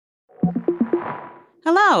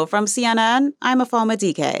Hello, from CNN, I'm Afoma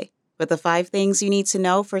DK, with the 5 things you need to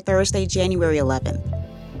know for Thursday, January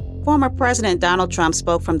 11th. Former President Donald Trump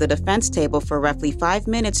spoke from the defense table for roughly 5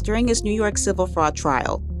 minutes during his New York civil fraud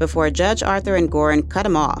trial, before Judge Arthur Engoron cut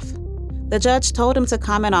him off. The judge told him to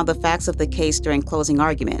comment on the facts of the case during closing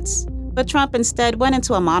arguments, but Trump instead went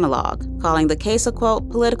into a monologue, calling the case a, quote,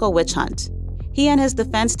 political witch hunt. He and his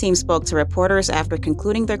defense team spoke to reporters after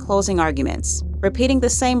concluding their closing arguments, repeating the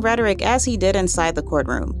same rhetoric as he did inside the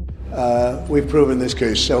courtroom. We've proven this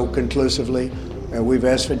case so conclusively. We've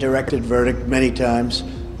asked for directed verdict many times.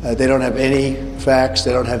 They don't have any facts.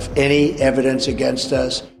 They don't have any evidence against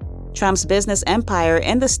us. Trump's business empire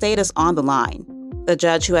in the state is on the line. The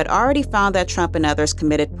judge, who had already found that Trump and others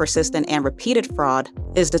committed persistent and repeated fraud,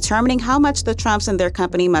 is determining how much the Trumps and their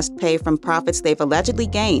company must pay from profits they've allegedly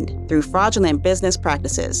gained through fraudulent business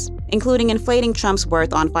practices, including inflating Trump's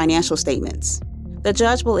worth on financial statements. The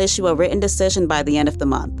judge will issue a written decision by the end of the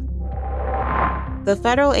month. The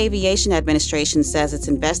Federal Aviation Administration says it's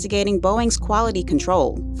investigating Boeing's quality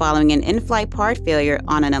control following an in-flight part failure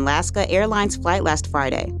on an Alaska Airlines flight last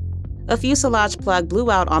Friday. A fuselage plug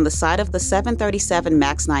blew out on the side of the 737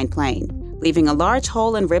 MAX 9 plane, leaving a large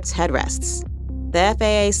hole in ripped headrests. The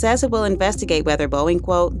FAA says it will investigate whether Boeing,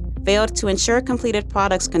 quote, failed to ensure completed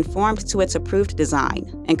products conformed to its approved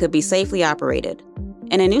design and could be safely operated.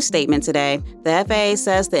 In a new statement today, the FAA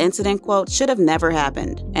says the incident, quote, should have never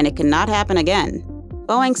happened, and it cannot happen again.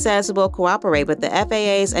 Boeing says it will cooperate with the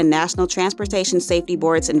FAA's and National Transportation Safety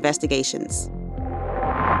Board's investigations.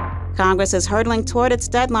 Congress is hurtling toward its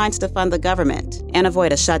deadlines to fund the government and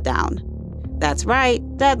avoid a shutdown. That's right,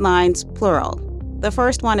 deadlines, plural. The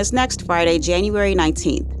first one is next Friday, January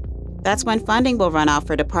 19th. That's when funding will run out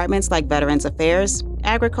for departments like Veterans Affairs,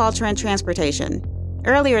 Agriculture, and Transportation.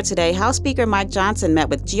 Earlier today, House Speaker Mike Johnson met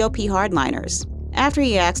with GOP hardliners after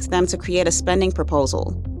he asked them to create a spending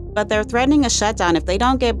proposal. But they're threatening a shutdown if they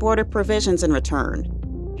don't get border provisions in return.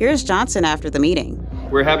 Here's Johnson after the meeting.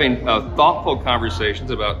 We're having thoughtful conversations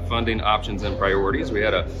about funding options and priorities. We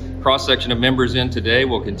had a cross-section of members in today.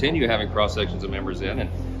 We'll continue having cross-sections of members in. And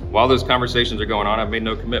while those conversations are going on, I've made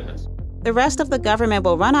no commitments. The rest of the government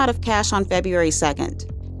will run out of cash on February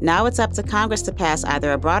 2nd. Now it's up to Congress to pass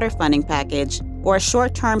either a broader funding package or a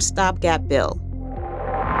short-term stopgap bill.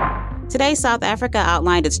 Today, South Africa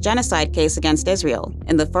outlined its genocide case against Israel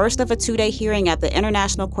in the first of a 2-day hearing at the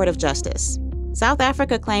International Court of Justice. South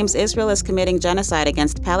Africa claims Israel is committing genocide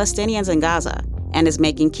against Palestinians in Gaza and is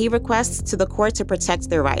making key requests to the court to protect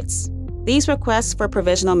their rights. These requests for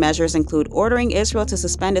provisional measures include ordering Israel to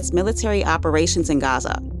suspend its military operations in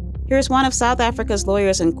Gaza. Here's one of South Africa's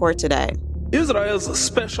lawyers in court today. Israel's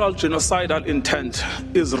special genocidal intent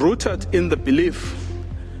is rooted in the belief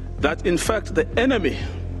that, in fact, the enemy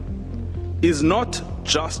is not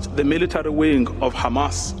just the military wing of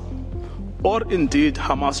Hamas, or indeed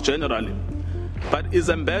Hamas generally, but is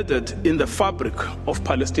embedded in the fabric of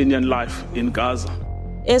Palestinian life in Gaza.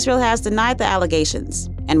 Israel has denied the allegations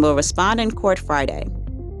and will respond in court Friday.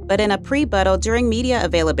 But in a pre-buttal during media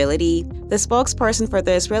availability, the spokesperson for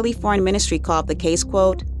the Israeli Foreign Ministry called the case,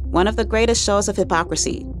 quote, one of the greatest shows of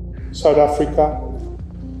hypocrisy. South Africa,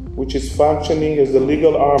 which is functioning as the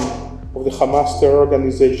legal arm of the Hamas terror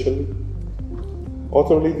organization,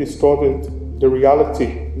 utterly distorted the reality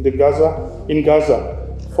in Gaza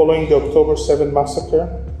following the October 7 massacre.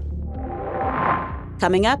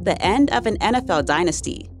 Coming up, the end of an NFL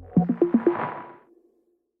dynasty.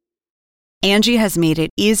 Angie has made it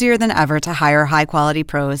easier than ever to hire high-quality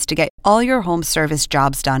pros to get all your home service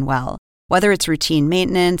jobs done well. Whether it's routine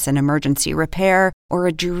maintenance, an emergency repair, or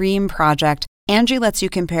a dream project, Angie lets you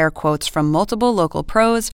compare quotes from multiple local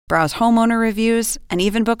pros, browse homeowner reviews, and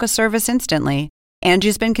even book a service instantly.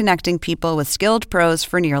 Angie's been connecting people with skilled pros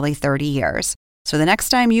for nearly 30 years. So the next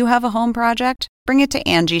time you have a home project, bring it to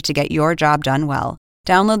Angie to get your job done well.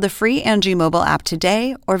 Download the free Angie mobile app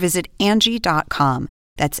today or visit Angie.com.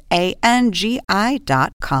 That's ANGI.com.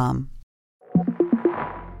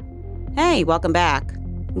 Hey, welcome back.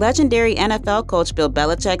 Legendary NFL coach Bill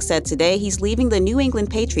Belichick said today he's leaving the New England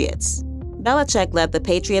Patriots. Belichick led the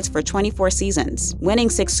Patriots for 24 seasons, winning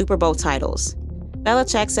 6 Super Bowl titles.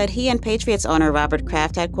 Belichick said he and Patriots owner Robert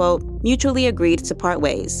Kraft had, quote, mutually agreed to part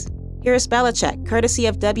ways. Here's Belichick, courtesy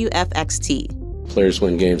of WFXT. Players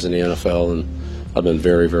win games in the NFL, and I've been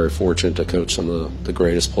very, very fortunate to coach some of the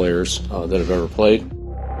greatest players that have ever played.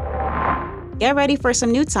 Get ready for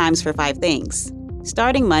some new times for 5 things.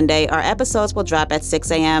 Starting Monday, our episodes will drop at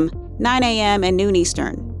 6 a.m., 9 a.m., and noon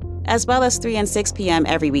Eastern, as well as 3 and 6 p.m.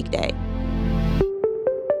 every weekday.